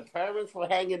dime on their parents for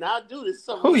hanging out. Dude, it's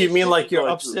so. Who, you mean like your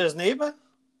upstairs neighbor?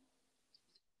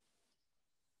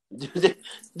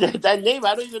 That neighbor,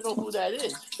 I don't even know who that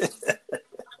is.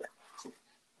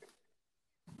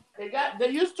 There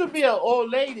used to be an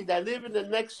old lady that lived in the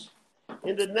next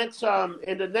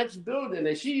building,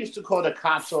 and she used to call the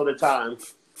cops all the time.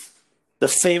 The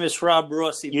famous Rob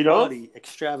Rossi You know? party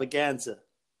extravaganza.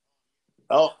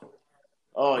 Oh,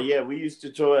 oh yeah, we used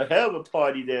to throw a hell of a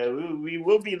party there. We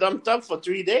will be lumped up for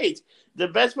 3 days. The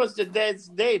best was the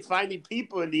next day finding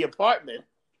people in the apartment.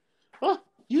 Oh,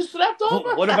 you slept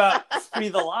over? What about Free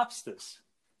the Lobsters?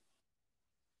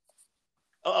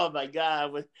 Oh my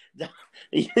God!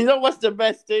 You know what's the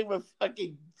best thing with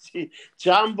fucking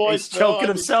John Boy? He's choking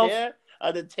himself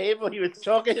on the table. He was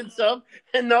choking himself,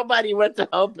 and nobody went to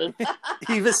help him.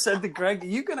 He even said to Greg, "Are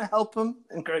you going to help him?"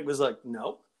 And Greg was like,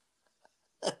 "No."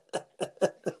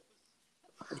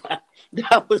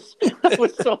 That was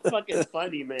so fucking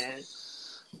funny, man.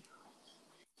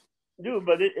 Dude,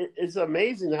 but it's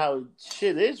amazing how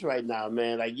shit is right now,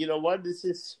 man. Like, you know what?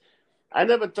 I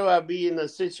never thought I'd be in a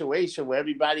situation where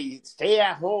everybody stay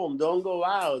at home, don't go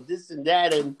out, this and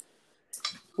that. And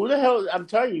who the hell, I'm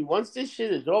telling you, once this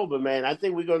shit is over, man, I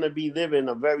think we're going to be living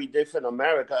a very different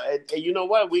America. And you know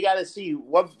what? We got to see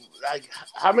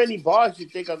how many bars you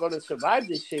think are going to survive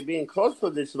this shit being closed for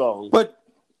this long. But,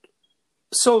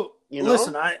 so, you know?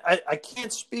 Listen, I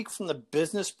can't speak from the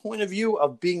business point of view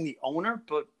of being the owner,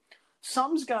 but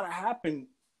something's got to happen,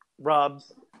 Rob.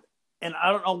 And I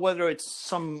don't know whether it's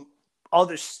some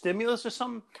other stimulus or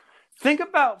something. Think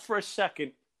about for a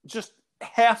second, just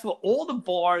half of all the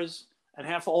bars and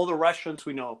half of all the restaurants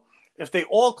we know, if they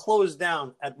all close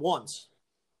down at once,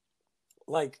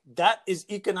 like that is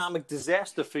economic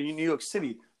disaster for New York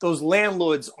City. Those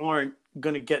landlords aren't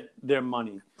going to get their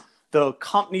money. The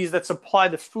companies that supply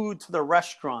the food to the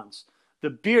restaurants, the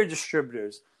beer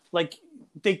distributors, like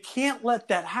they can't let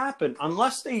that happen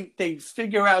unless they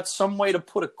figure out some way to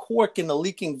put a cork in the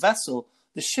leaking vessel.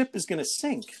 The ship is going to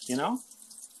sink, you know?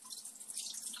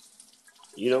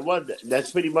 You know what?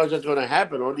 That's pretty much what's going to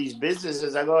happen. All these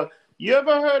businesses are going. You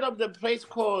ever heard of the place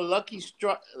called Lucky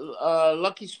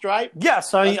Stripe?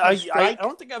 Yes, I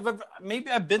don't think I've ever. Maybe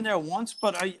I've been there once,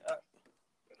 but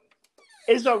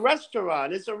It's a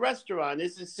restaurant. It's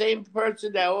the same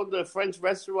person that owned the French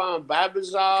restaurant,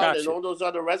 Babazard, and all those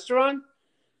other restaurants.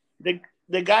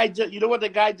 The guy, you know what the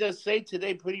guy just said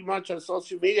today? Pretty much on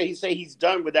social media, he said he's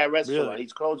done with that restaurant. Really?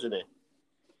 He's closing it.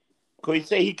 Because he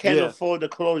said he can't afford the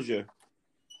closure.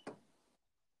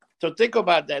 So think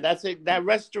about that. That's it. That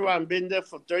restaurant been there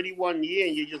for 31 years,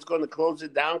 and you're just going to close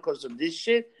it down because of this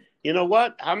shit. You know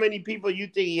what? How many people you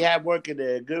think he had working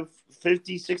there? A good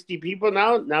 50, 60 people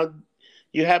now? Now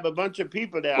you have a bunch of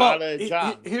people that are out of a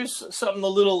job. Here's something a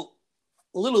little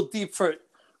deep for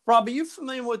Rob. Are you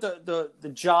familiar with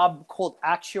the job called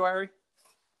actuary?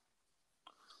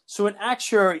 So an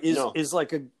actuary is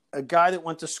like a guy that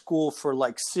went to school for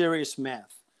like serious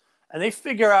math, and they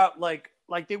figure out like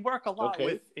they work a lot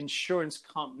with insurance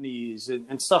companies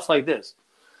and stuff like this.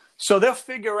 So they'll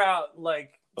figure out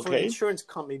like for an insurance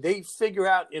company, they figure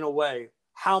out in a way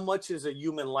how much is a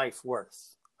human life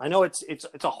worth. I know it's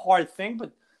a hard thing,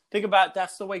 but think about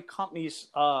that's the way companies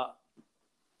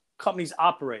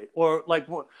operate. Or like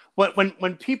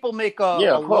when people make a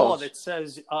law that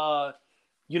says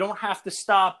you don't have to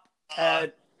stop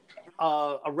at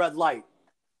a red light.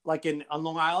 Like on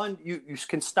Long Island, you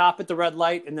can stop at the red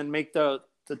light and then make the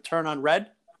turn on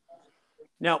red.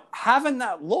 Now, having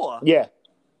that law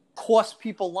costs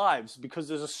people lives because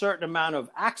there's a certain amount of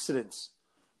accidents.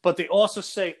 But they also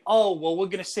say, oh, well, we're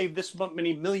going to save this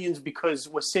many millions because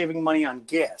we're saving money on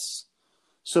gas.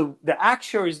 So the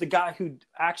actuary is the guy who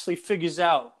actually figures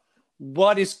out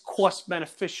what is cost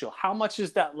beneficial. How much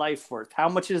is that life worth? How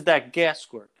much is that gas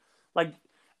worth? Like,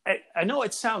 I know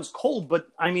it sounds cold, but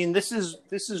I mean, this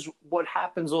is what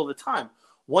happens all the time.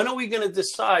 When are we going to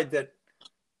decide that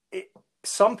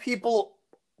some people,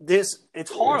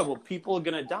 it's horrible, people are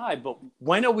going to die, but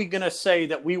when are we going to say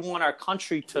that we want our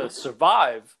country to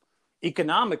survive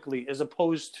economically as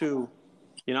opposed to,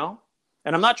 you know?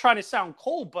 And I'm not trying to sound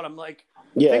cold, but I'm like,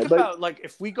 think about like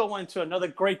if we go into another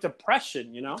Great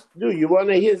Depression, you know? Dude, you want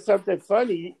to hear something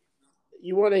funny?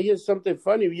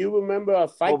 You remember a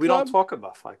Fight Club? Well, we don't talk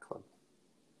about Fight Club.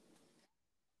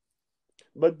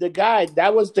 But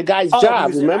that was the guy's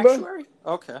job, remember?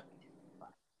 Okay.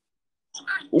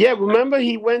 Yeah, remember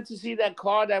he went to see that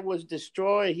car that was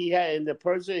destroyed. He had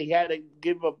to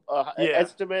give an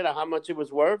estimate of how much it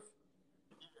was worth.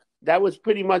 That was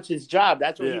pretty much his job.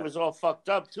 That's when he was all fucked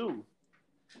up too.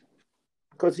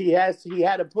 Because he had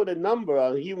to put a number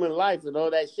on human life and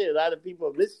all that shit. A lot of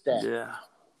people missed that. Yeah.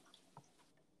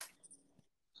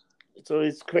 So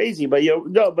it's crazy, but you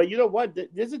know what?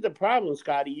 This is the problem,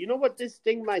 Scotty. You know what this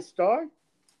thing might start?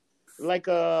 Like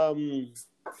a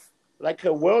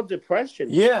world depression.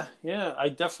 Yeah, I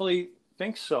definitely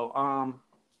think so.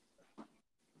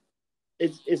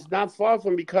 It's not far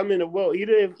from becoming a world.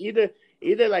 Either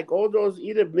either like all those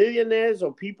either millionaires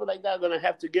or people like that are gonna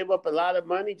have to give up a lot of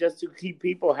money just to keep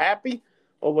people happy,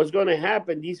 or what's gonna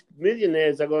happen? These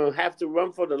millionaires are gonna have to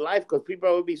run for their life because people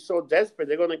will be so desperate.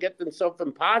 They're gonna get themselves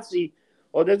in posse,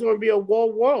 or there's gonna be a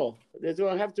world war. There's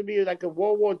gonna have to be like a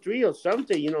World War III or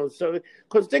something, So,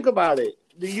 because think about it.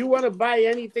 Do you want to buy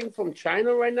anything from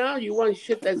China right now? You want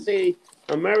shit that say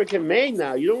American made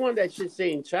now. You don't want that shit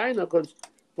saying China because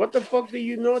what the fuck do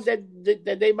you know that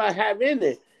they might have in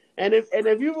it? And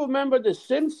if you remember The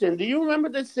Simpsons, do you remember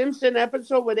the Simpson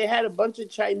episode where they had a bunch of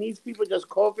Chinese people just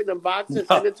coughing in boxes and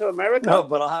send it to America? No,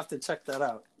 but I'll have to check that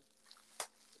out.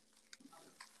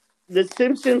 The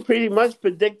Simpsons pretty much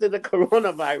predicted the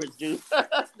coronavirus, dude.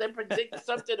 They predicted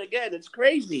something again. It's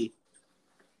crazy.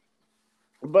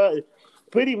 But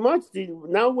pretty much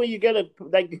now when you get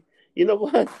you know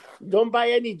what? Don't buy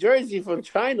any jersey from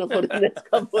China for the next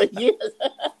couple of years.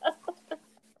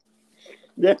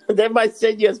 They might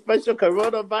send you a special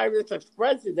coronavirus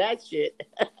express in that shit.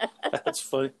 That's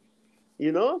funny.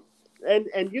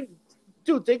 And you,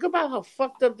 dude, think about how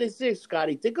fucked up this is,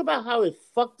 Scotty. Think about how it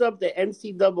fucked up the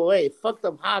NCAA, it fucked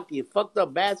up hockey, it fucked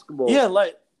up basketball. Yeah,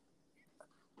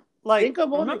 like think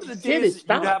of all remember the days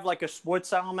you'd have like a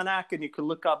sports almanac and you could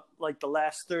look up like the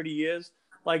last 30 years?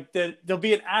 Like there'll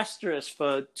be an asterisk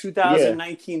for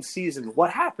 2019 season.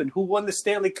 What happened? Who won the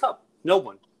Stanley Cup? No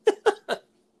one.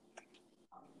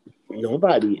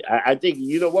 Nobody. I think,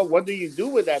 you know what? What do you do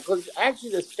with that? Because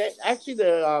actually, the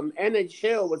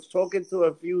NHL was talking to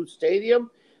a few stadiums.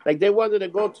 Like they wanted to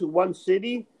go to one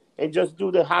city and just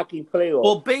do the hockey playoff.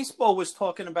 Well, baseball was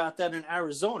talking about that in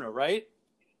Arizona, right?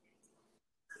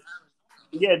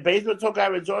 Yeah, baseball took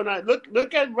Arizona.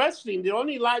 Look at wrestling. The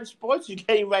only live sports you're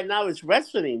getting right now is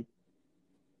wrestling.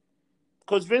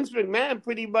 Because Vince McMahon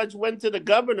pretty much went to the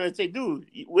governor and said, dude,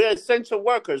 we're essential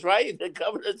workers, right? The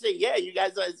governor said, yeah, you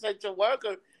guys are essential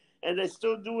workers. And he's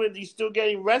still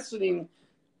getting wrestling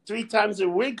 3 times a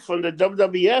week from the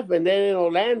WWF. And then in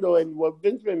Orlando, and what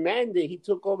Vince McMahon did, he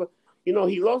took over. He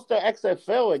lost the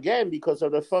XFL again because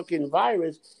of the fucking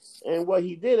virus. And what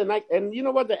he did, and you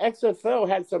know what, the XFL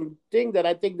had some thing that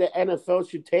I think the NFL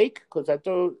should take, because I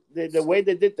thought the way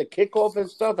they did the kickoff and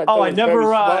stuff. I never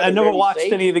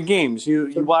watched any of the games.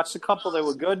 You watched a couple that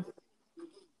were good.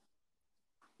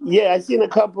 Yeah, I seen a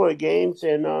couple of games,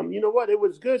 and you know what, it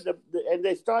was good. And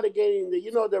they started getting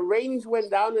the ratings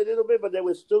went down a little bit, but they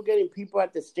were still getting people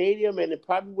at the stadium, and it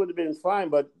probably would have been fine.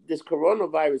 But this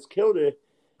coronavirus killed it,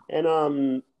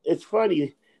 and it's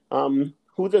funny.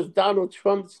 Who does Donald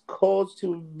Trump cause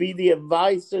to be the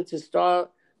advisor to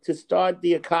start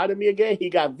the economy again? He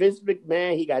got Vince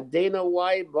McMahon, he got Dana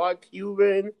White, Mark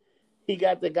Cuban, he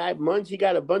got the guy Munch, he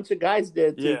got a bunch of guys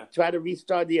there to try to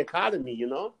restart the economy,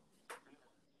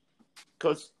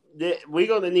 Because we're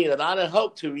going to need a lot of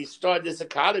help to restart this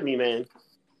economy, man.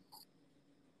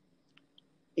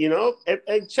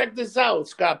 And check this out,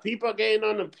 Scott. People are getting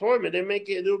unemployment. They're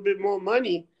making a little bit more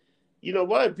money. You know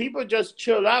what? People just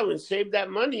chill out and save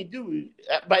that money, dude.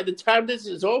 By the time this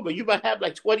is over, you might have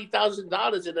like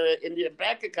 $20,000 in your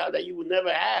bank account that you would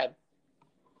never have.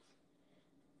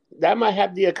 That might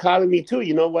have the economy too.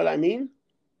 You know what I mean?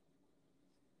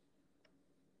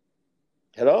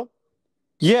 Hello?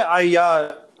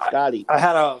 Yeah, Scotty. I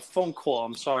had a phone call.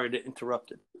 I'm sorry to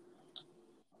interrupt it.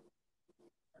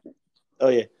 Oh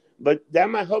yeah, but that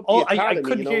might help the economy. I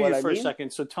couldn't hear you for a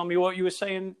second. So tell me what you were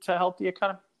saying to help the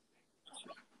economy.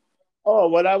 Oh,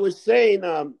 what I was saying,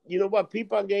 you know what?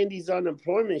 People are getting these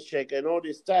unemployment check and all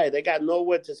this time. They got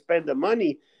nowhere to spend the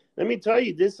money. Let me tell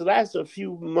you, this lasts a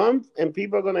few months, and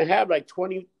people are going to have like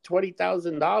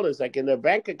 $20,000 like in their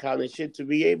bank account and shit to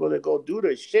be able to go do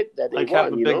the shit that they want.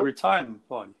 Have a big retirement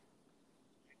fund.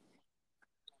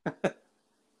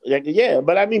 Yeah,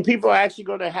 but I mean, people are actually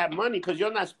going to have money because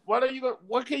you're not.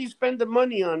 What can you spend the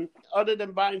money on other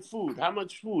than buying food? How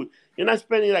much food? You're not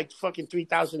spending like fucking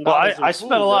 $3,000. Well, I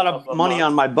spent a lot of money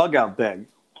on my bug out bag.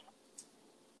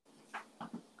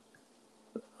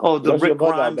 Oh, the Rick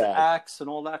Grimes axe and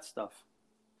all that stuff.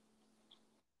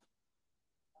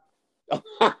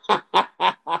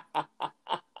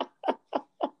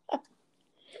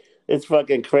 It's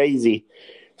fucking crazy.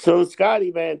 So,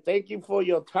 Scotty, man, thank you for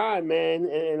your time, man.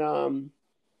 And,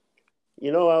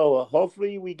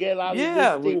 hopefully we get out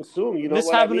of this thing soon. You know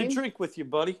what I mean? Having a drink with you,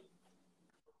 buddy.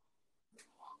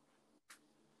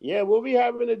 Yeah, we'll be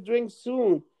having a drink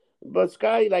soon. But,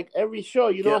 Scotty, like every show,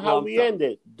 you know how we end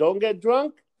it. Don't get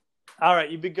drunk. All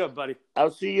right, you be good, buddy. I'll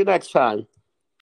see you next time.